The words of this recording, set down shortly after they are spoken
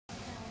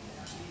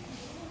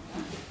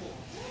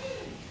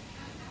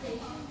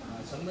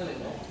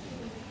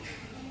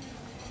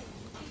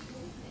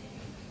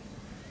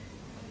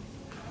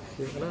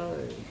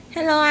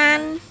Hello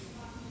anh.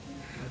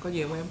 Có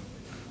gì không em?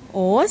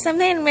 Ủa sao em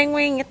thấy anh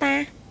quen người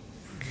ta?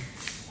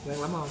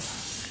 Quen lắm không?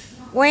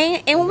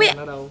 Quen, em không biết.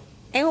 Ở đâu?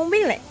 Em không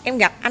biết là em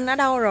gặp anh ở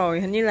đâu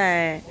rồi. Hình như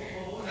là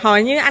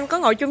hồi như anh có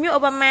ngồi chung với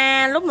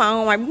Obama lúc mà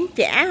ngoài Bún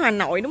Chả Hà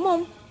Nội đúng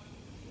không?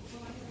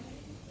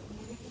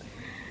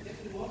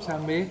 Sao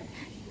em biết?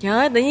 Trời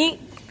ơi, tự nhiên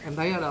Em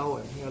thấy ở đâu?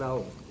 Em thấy ở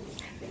đâu?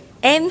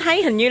 em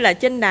thấy hình như là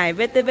trên đài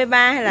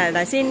VTV3 hay là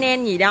đài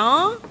CNN gì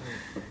đó.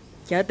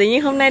 Trời, tự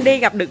nhiên hôm nay đi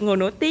gặp được người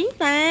nổi tiếng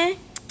ta.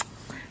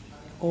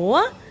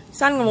 Ủa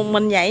sao anh ngồi một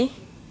mình vậy?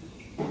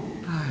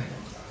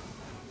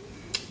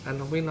 Anh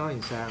không biết nói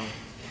làm sao.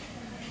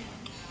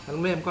 Anh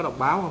không biết em có đọc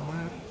báo không á?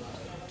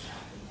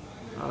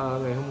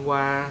 Ngày hôm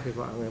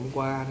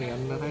qua thì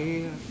anh đã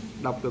thấy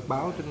đọc được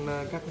báo trên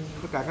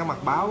tất cả các mặt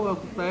báo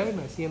quốc tế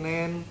là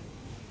CNN,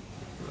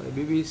 rồi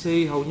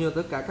BBC, hầu như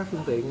tất cả các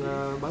phương tiện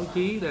báo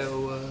chí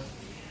đều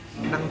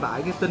đăng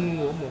tải cái tin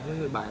của một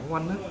người bạn của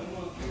anh đó.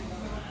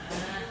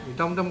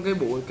 Trong cái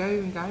buổi cái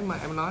mà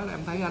em nói là em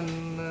thấy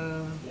anh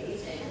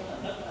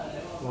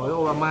ngồi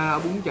Obama ở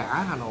Bún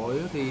Chả Hà Nội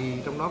thì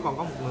trong đó còn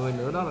có một người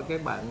nữa, đó là cái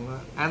bạn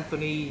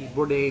Anthony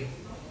Bourdain.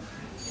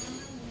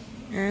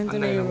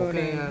 Anh này là một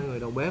cái người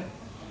đầu bếp,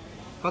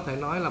 có thể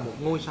nói là một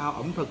ngôi sao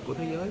ẩm thực của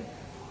thế giới.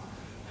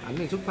 Ảnh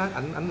thì xuất phát,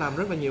 ảnh làm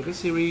rất là nhiều cái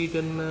series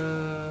trên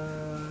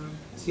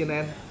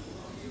CNN,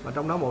 và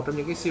trong đó một trong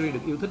những cái series được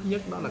yêu thích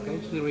nhất đó là cái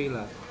series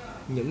là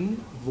những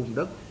vùng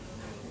đất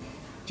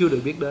chưa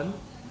được biết đến,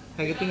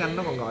 hay cái tiếng Anh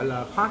nó còn gọi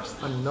là Parts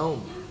Unknown.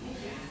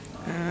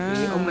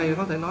 Thì ông này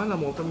có thể nói là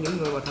một trong những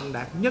người mà thành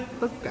đạt nhất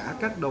tất cả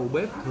các đầu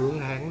bếp thượng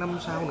hạng 5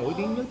 sao nổi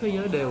tiếng nhất thế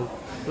giới đều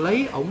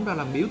lấy ổng ra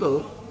làm biểu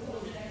tượng.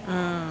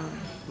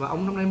 Và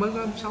ông năm nay mới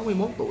có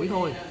 61 tuổi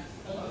thôi,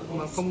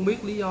 mà không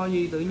biết lý do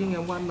gì tự nhiên ngày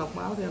hôm qua anh đọc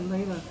báo thì anh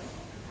thấy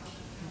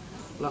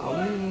là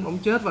ổng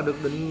chết,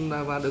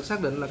 và được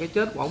xác định là cái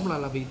chết của ổng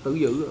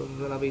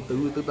là vì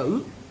tự tử,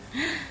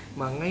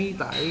 mà ngay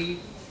tại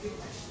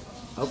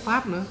ở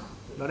Pháp nữa,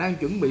 là đang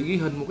chuẩn bị ghi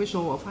hình một cái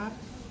show ở Pháp,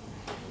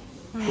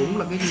 cũng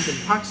là cái chương trình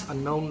Parts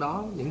Unknown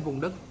đó, những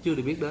vùng đất chưa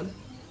được biết đến,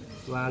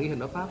 và ghi hình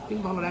ở Pháp,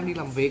 chứng tỏ là đang đi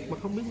làm việc mà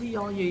không biết lý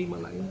do gì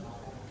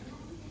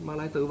mà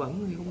lại tự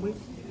vẫn thì không biết.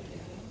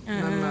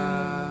 Nên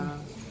là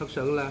thật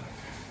sự là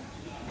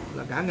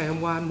cả ngày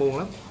hôm qua anh buồn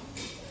lắm.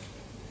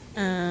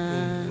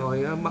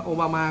 Rồi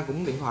Obama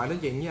cũng điện thoại nói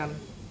chuyện với anh,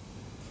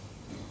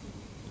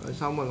 rồi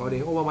xong rồi gọi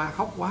điện Obama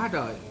khóc quá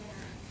trời.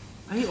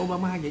 Thấy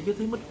Obama vậy chứ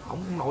thấy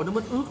ông nội nó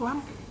mít ướt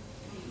lắm.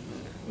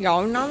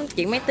 Gọi nó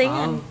chuyện mấy tiếng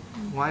anh.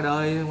 Ngoài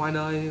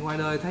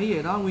đời thấy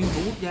vậy đó, nguyên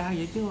thủ quốc gia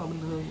vậy chứ mà bình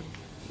thường.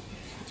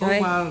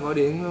 Hôm qua gọi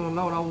điện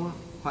lâu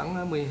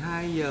khoảng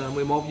 12 giờ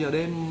 11 giờ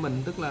đêm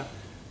mình, tức là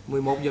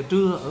 11 giờ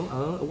trưa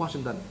ở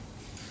Washington.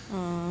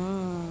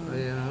 Rồi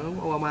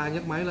lúc Obama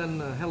nhấc máy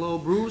lên, hello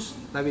Bruce,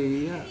 tại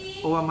vì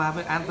Obama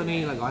với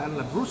Anthony là gọi anh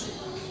là Bruce.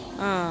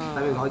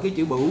 Tại vì gọi cái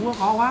chữ bửu nó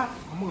khó quá,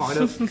 không có gọi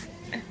được.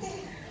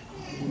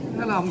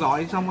 Thế là ông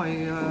gọi xong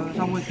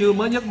rồi chưa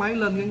mới nhấc máy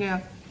lên cái nghe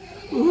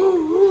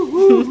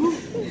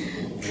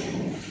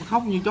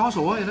khóc như chó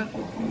sủa vậy đó.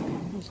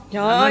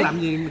 Trời ơi, nói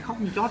làm gì mà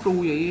khóc như chó tru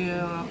vậy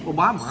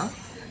Obama hả?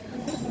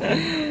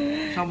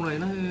 Xong rồi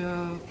nó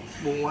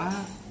buồn quá,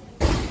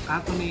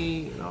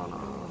 Anthony nó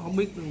không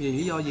biết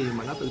lý do gì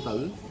mà nó tự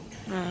tử.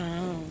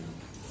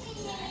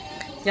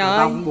 Trời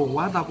tao cũng buồn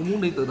quá, tao cũng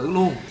muốn đi tự tử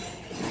luôn.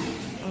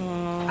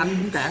 Anh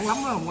cũng cản lắm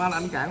đó, hôm qua là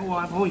anh cản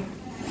qua thôi,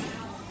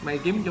 mày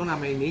kiếm chỗ nào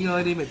mày nghỉ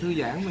ngơi đi, mày thư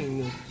giãn,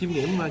 mày chiêm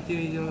nghiệm mà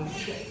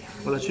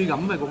gọi là suy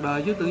gẫm về cuộc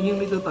đời, chứ tự nhiên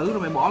đi tự tử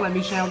rồi mày bỏ lại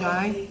Michelle cho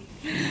ai?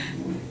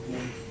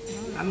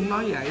 Anh cũng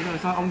nói vậy rồi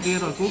sao ông kia,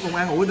 rồi cuối cùng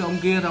an ủi được ông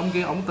kia, rồi ông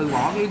kia ổng từ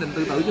bỏ cái ý định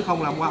tự tử, chứ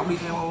không làm qua ông đi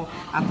theo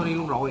Anthony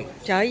luôn rồi.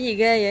 Trời, gì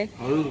ghê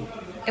vậy?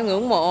 Em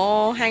ngưỡng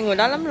mộ hai người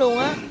đó lắm luôn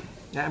á.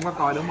 Dạ em có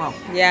coi đúng không?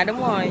 Dạ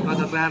đúng rồi.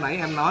 Thật ra nãy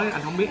em nói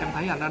anh không biết em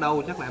thấy anh ở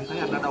đâu, chắc là em thấy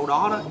anh ở đâu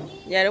đó đó.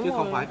 Dạ đúng chứ rồi.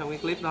 Không phải trong cái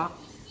clip đó.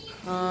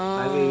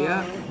 Tại vì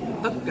á,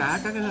 tất cả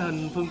các cái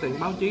phương tiện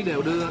báo chí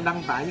đều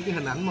đăng tải những cái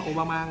hình ảnh mà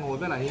Obama ngồi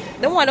với lại.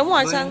 Đúng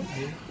rồi Sơn.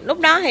 Lúc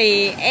đó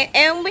thì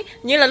em không biết,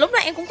 như là lúc đó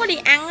em cũng có đi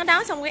ăn ở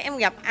đó, xong cái em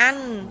gặp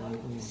anh.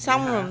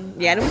 Xong rồi,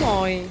 dạ đúng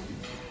rồi.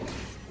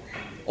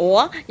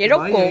 Ủa, vậy rốt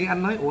cuộc vậy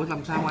anh nói ủa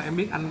làm sao mà em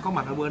biết anh có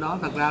mặt ở bữa đó?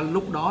 Thật ra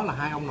lúc đó là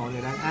hai ông nội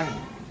này đang ăn.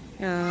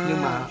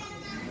 Nhưng mà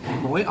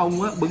mỗi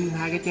ông á bưng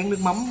hai cái chén nước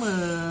mắm,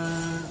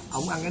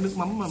 ổng ăn cái nước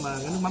mắm mà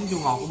cái nước mắm chua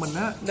ngọt của mình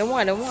á. Đúng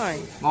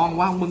rồi. Ngon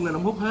quá, ông bưng lên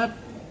ông hút hết.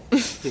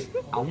 Thì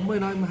ổng mới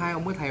nói, hai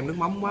ông mới thèm nước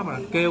mắm quá mà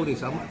kêu thì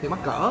sợ thì mắc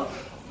cỡ.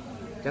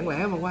 Chẳng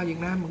lẽ mà qua Việt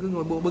Nam mà cứ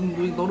ngồi bưng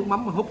nguyên tô nước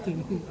mắm mà hút thì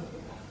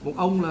một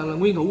ông là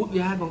nguyên thủ quốc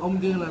gia, còn ông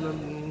kia là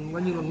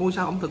coi như là ngôi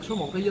sao ẩm thực số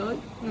 1 thế giới.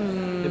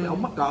 Thì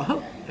ông mắc cỡ,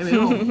 em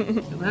hiểu không?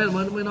 Thế là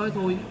mới nói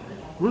thôi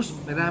Bruce,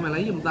 mày ra mày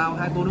lấy giùm tao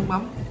 2 tô nước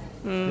mắm.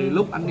 Thì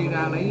lúc anh đi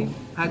ra lấy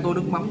 2 tô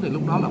nước mắm thì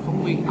lúc đó là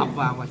phóng viên ập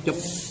vào và chụp.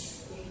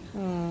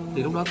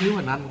 Thì lúc đó thiếu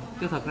hình anh,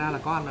 chứ thật ra là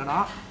có anh ở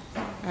đó.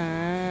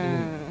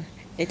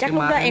 Vậy chắc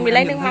lúc đó em đi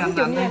lấy nước mắm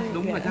chung với anh.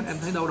 Đúng là chắc em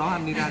thấy đâu đó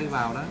anh đi ra đi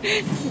vào đó.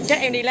 Chắc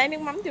em đi lấy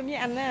nước mắm chung với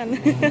anh đó anh.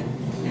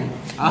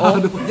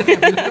 Đúng rồi, chắc em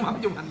bị nước mắm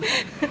chụp hình.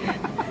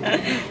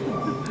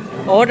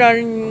 Ủa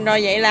rồi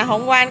vậy là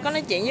hôm qua anh có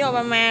nói chuyện với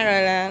Obama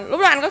rồi, là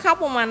lúc đó anh có khóc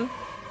không anh?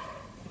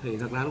 Thì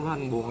thật ra lúc đó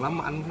anh buồn lắm,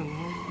 mà anh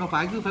nó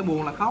phải cứ phải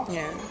buồn là khóc.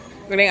 Dạ.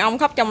 Người đàn ông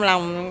khóc trong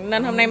lòng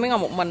nên hôm nay mới ngồi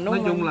một mình đúng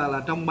không? Nói chung không?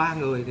 là trong ba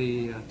người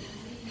thì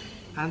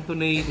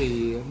Anthony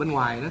thì bên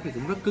ngoài đó thì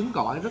cũng rất cứng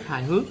cỏi, rất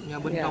hài hước nha,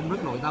 bên trong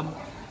rất nội tâm.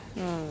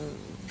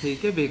 Thì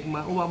cái việc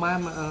mà Obama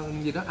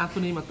gì đó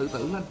Anthony mà tự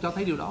tử là cho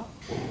thấy điều đó.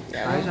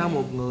 Tại sao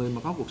một người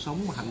mà có cuộc sống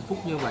mà hạnh phúc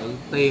như vậy,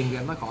 tiền thì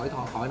anh nói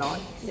khỏi nói.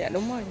 Dạ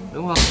đúng rồi.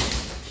 Đúng không?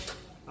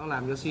 Nó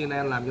làm cho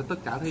CNN, làm cho tất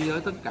cả thế giới,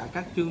 tất cả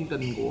các chương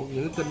trình của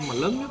những cái kênh mà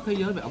lớn nhất thế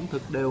giới về ẩm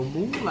thực đều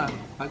muốn là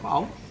phải có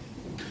ổng.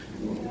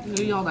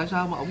 Lý do tại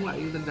sao mà ổng lại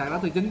tình trạng đó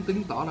thì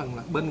chứng tỏ rằng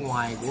là bên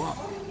ngoài của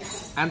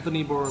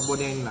Anthony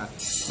Bourdain là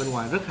bên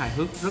ngoài rất hài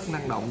hước, rất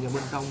năng động, nhưng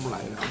bên trong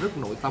lại là rất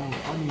nội tâm,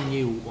 có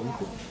nhiều uẩn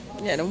khúc.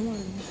 Dạ đúng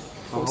rồi.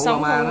 Còn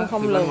Obama đó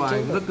thì bên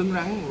ngoài rất cứng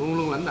rắn, luôn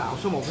luôn lãnh đạo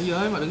số 1 thế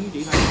giới mà đứng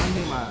chỉ ra nói,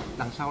 nhưng mà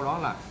đằng sau đó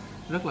là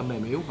rất là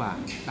mềm yếu và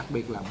đặc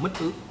biệt là mít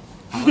ướt.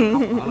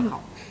 Họ là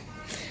khóc.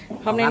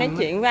 Hôm nay nói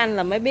chuyện với anh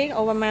là mới biết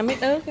Obama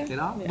mít ướt á. Thì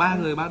đó, ba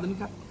người ba tính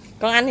cách.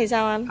 Còn anh thì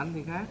sao anh? Anh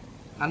thì khác.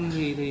 Anh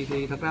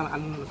thì thật ra là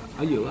anh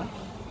ở giữa.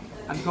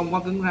 Anh không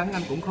quá cứng rắn,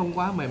 anh cũng không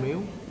quá mềm yếu.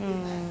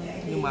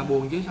 Nhưng mà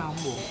buồn chứ sao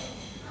không buồn.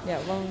 Dạ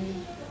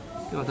vâng.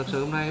 Nhưng mà thật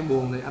sự hôm nay em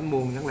buồn thì anh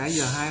buồn, chẳng lẽ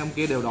giờ hai ông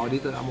kia đều đòi đi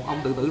một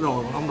ông tự tử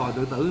rồi, một ông đòi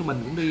tự tử,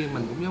 mình cũng đi,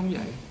 mình cũng giống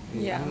vậy.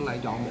 Thì anh lại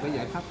chọn một cái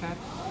giải pháp khác.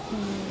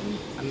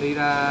 Anh đi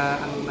ra,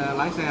 anh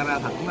lái xe ra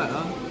thẳng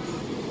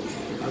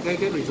ở cái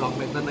resort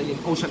này tên là gì?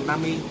 Ocean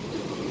Nami.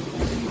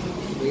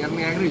 Thì anh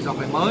nghe cái resort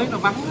này mới, nó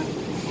vắng đó.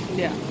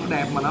 Nó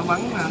đẹp mà nó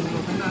vắng, anh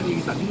thấy nó yên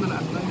tĩnh nên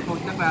anh nói thôi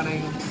chắc ra đây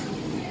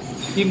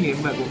chiêm nghiệm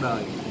về cuộc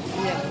đời.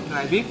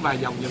 Ngài viết vài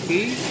dòng nhật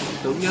ký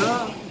tưởng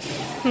nhớ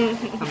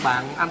thằng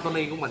bạn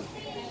Anthony của mình.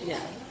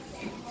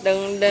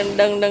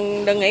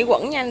 Đừng nghĩ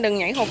quẩn nha anh, đừng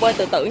nhảy hồ bơi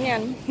tự tử nha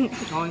anh.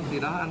 Thôi thì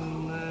đó,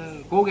 anh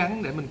cố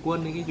gắng để mình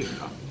quên đi cái chuyện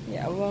đó.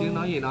 Dạ vâng. Chứ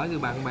nói gì nói từ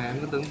bạn bè,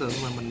 cứ tưởng tượng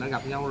mà mình đã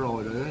gặp nhau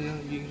rồi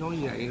duyên số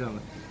như vậy rồi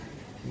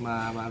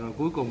mà rồi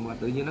cuối cùng là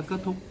tự nhiên nó kết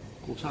thúc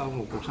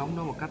một cuộc sống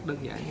đó một cách đơn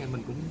giản, thì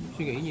mình cũng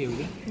suy nghĩ nhiều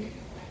chứ.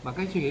 Mà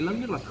cái suy nghĩ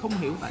lớn nhất là không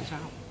hiểu tại sao.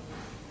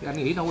 Thì anh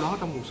nghĩ đâu đó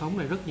trong cuộc sống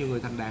này rất nhiều người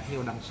thành đạt, nhưng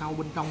mà đằng sau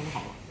bên trong của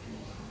họ,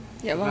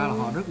 dạ vâng, ra là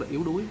họ rất là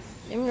yếu đuối.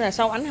 Giống như là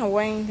sau ánh hào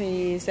quang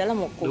thì sẽ là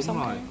một cuộc đúng sống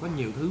rồi, khác. có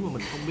nhiều thứ mà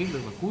mình không biết được,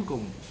 và cuối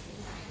cùng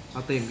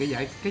họ tìm cái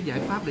giải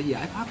pháp để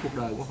giải thoát cuộc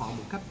đời của họ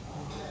một cách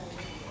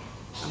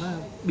nó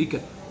bi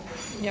kịch.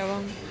 Dạ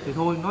vâng. Thì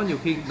thôi, nói nhiều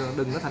khi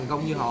đừng có thành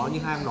công như họ, như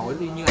hai ông nội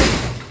đi như anh.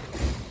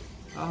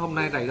 Đó, hôm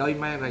nay rầy đây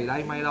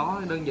mai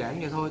đó, đơn giản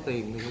vậy thôi.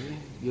 Tiền thì cũng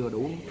vừa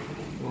đủ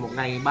một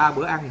ngày 3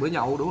 bữa ăn, bữa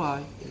nhậu đủ rồi.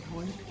 Vậy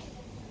thôi.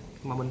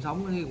 Mà mình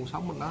sống cái cuộc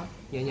sống mình đó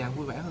nhẹ nhàng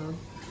vui vẻ hơn.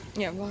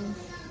 Dạ vâng.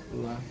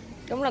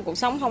 Đúng là cuộc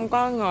sống không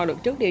có ngờ được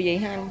trước điều gì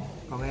ha anh.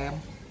 Còn em?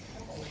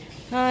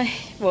 Thôi,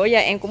 bữa giờ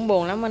em cũng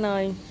buồn lắm anh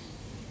ơi.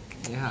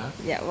 Vậy hả?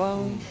 Dạ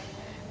vâng.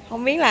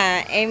 Không biết là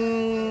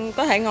em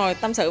có thể ngồi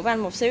tâm sự với anh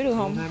một xíu được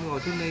không? Em ngồi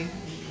xuống đi,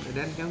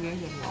 để anh kéo ghế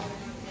cho em ngồi.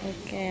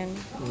 Ok anh.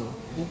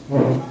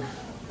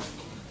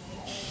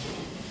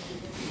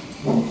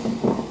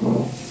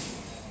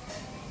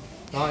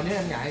 Rồi nếu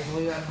em ngại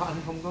thôi, anh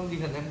không có ghi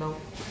hình em đâu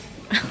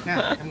nha,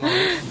 em ngồi.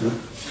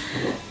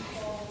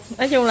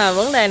 Nói chung là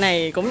vấn đề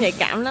này cũng nhạy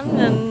cảm lắm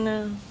nên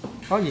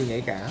có gì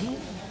nhạy cảm.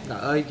 Trời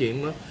ơi,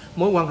 chuyện đó,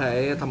 mối quan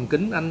hệ thầm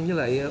kín anh với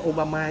lại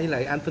Obama với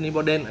lại Anthony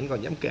Bourdain anh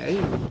còn dám kể.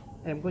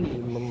 Em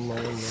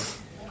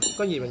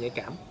có gì mà nhạy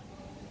cảm.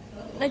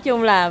 nói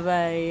chung là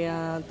về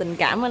tình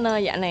cảm anh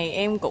ơi, dạo này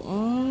em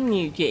cũng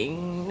nhiều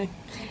chuyện.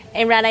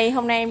 Em ra đây,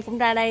 hôm nay em cũng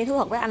ra đây thú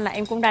thật với anh là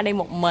em cũng ra đây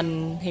một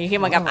mình. Thì khi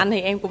mà gặp anh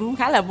thì em cũng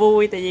khá là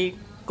vui, tại vì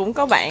cũng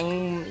có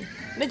bạn,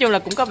 nói chung là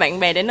cũng có bạn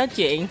bè để nói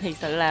chuyện. Thì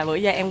sự là bữa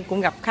giờ em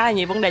cũng gặp khá là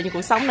nhiều vấn đề trong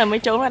cuộc sống nên mới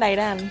trốn ở đây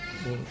đó anh.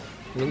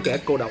 Những kẻ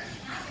cô độc.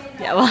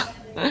 Dạ vâng.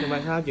 Nhưng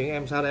mà sao chuyện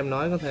em sao em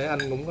nói, có thể anh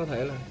cũng có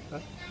thể là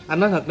anh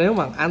nói thật, nếu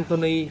mà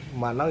Anthony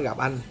mà nó gặp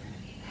anh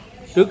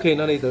trước khi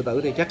nó đi tự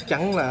tử thì chắc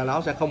chắn là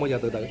nó sẽ không bao giờ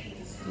tự tử.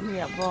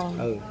 Dạ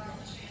vâng.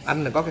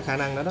 Anh là có cái khả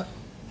năng đó đó.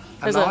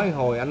 Anh nói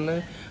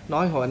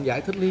hồi anh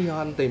giải thích lý do,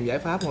 anh tìm giải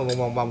pháp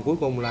một vòng cuối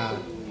cùng là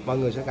mọi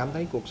người sẽ cảm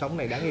thấy cuộc sống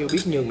này đáng yêu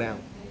biết nhường nào.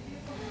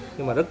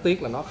 Nhưng mà rất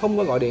tiếc là nó không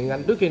có gọi điện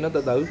anh trước khi nó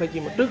tự tử. Phải chi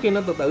mà trước khi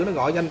nó tự tử nó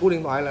gọi cho anh cú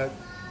điện thoại là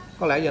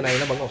có lẽ giờ này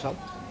nó vẫn còn sống.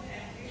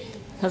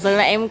 Thật sự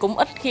là em cũng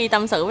ít khi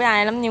tâm sự với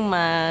ai lắm, nhưng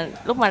mà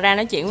lúc mà ra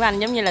nói chuyện với anh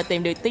giống như là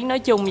tìm được tiếng nói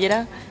chung vậy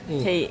đó.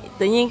 Thì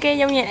tự nhiên cái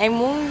giống như em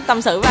muốn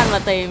tâm sự với anh, và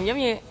tìm giống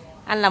như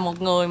anh là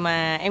một người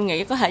mà em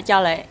nghĩ có thể cho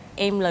lại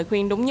em lời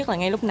khuyên đúng nhất là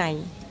ngay lúc này.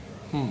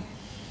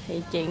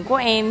 Thì chuyện của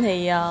em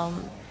thì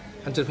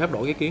anh xin phép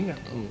đổi cái kiến nha.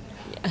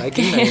 Tại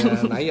kiến này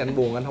nãy giờ anh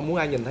buồn, anh không muốn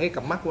ai nhìn thấy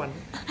cặp mắt của anh.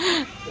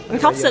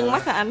 Khóc sưng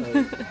mắt hả anh?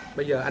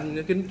 Bây giờ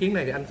anh cái kiến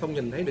này thì anh không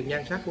nhìn thấy được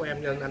nhan sắc của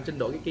em, nên anh xin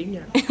đổi cái kiến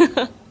nha.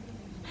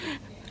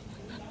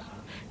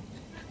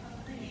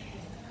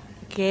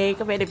 Ok,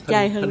 có vẻ đẹp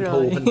trai hơn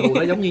rồi. Hình thù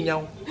nó giống như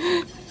nhau.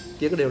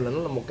 Chỉ có điều là nó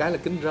là một cái là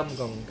kính râm,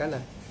 còn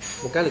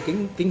một cái là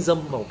kính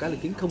râm, và một cái là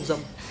kính không râm.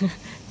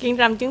 Kính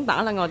râm chứng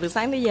tỏ là ngồi từ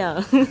sáng tới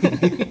giờ.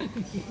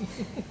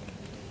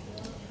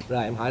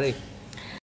 Rồi em hỏi đi.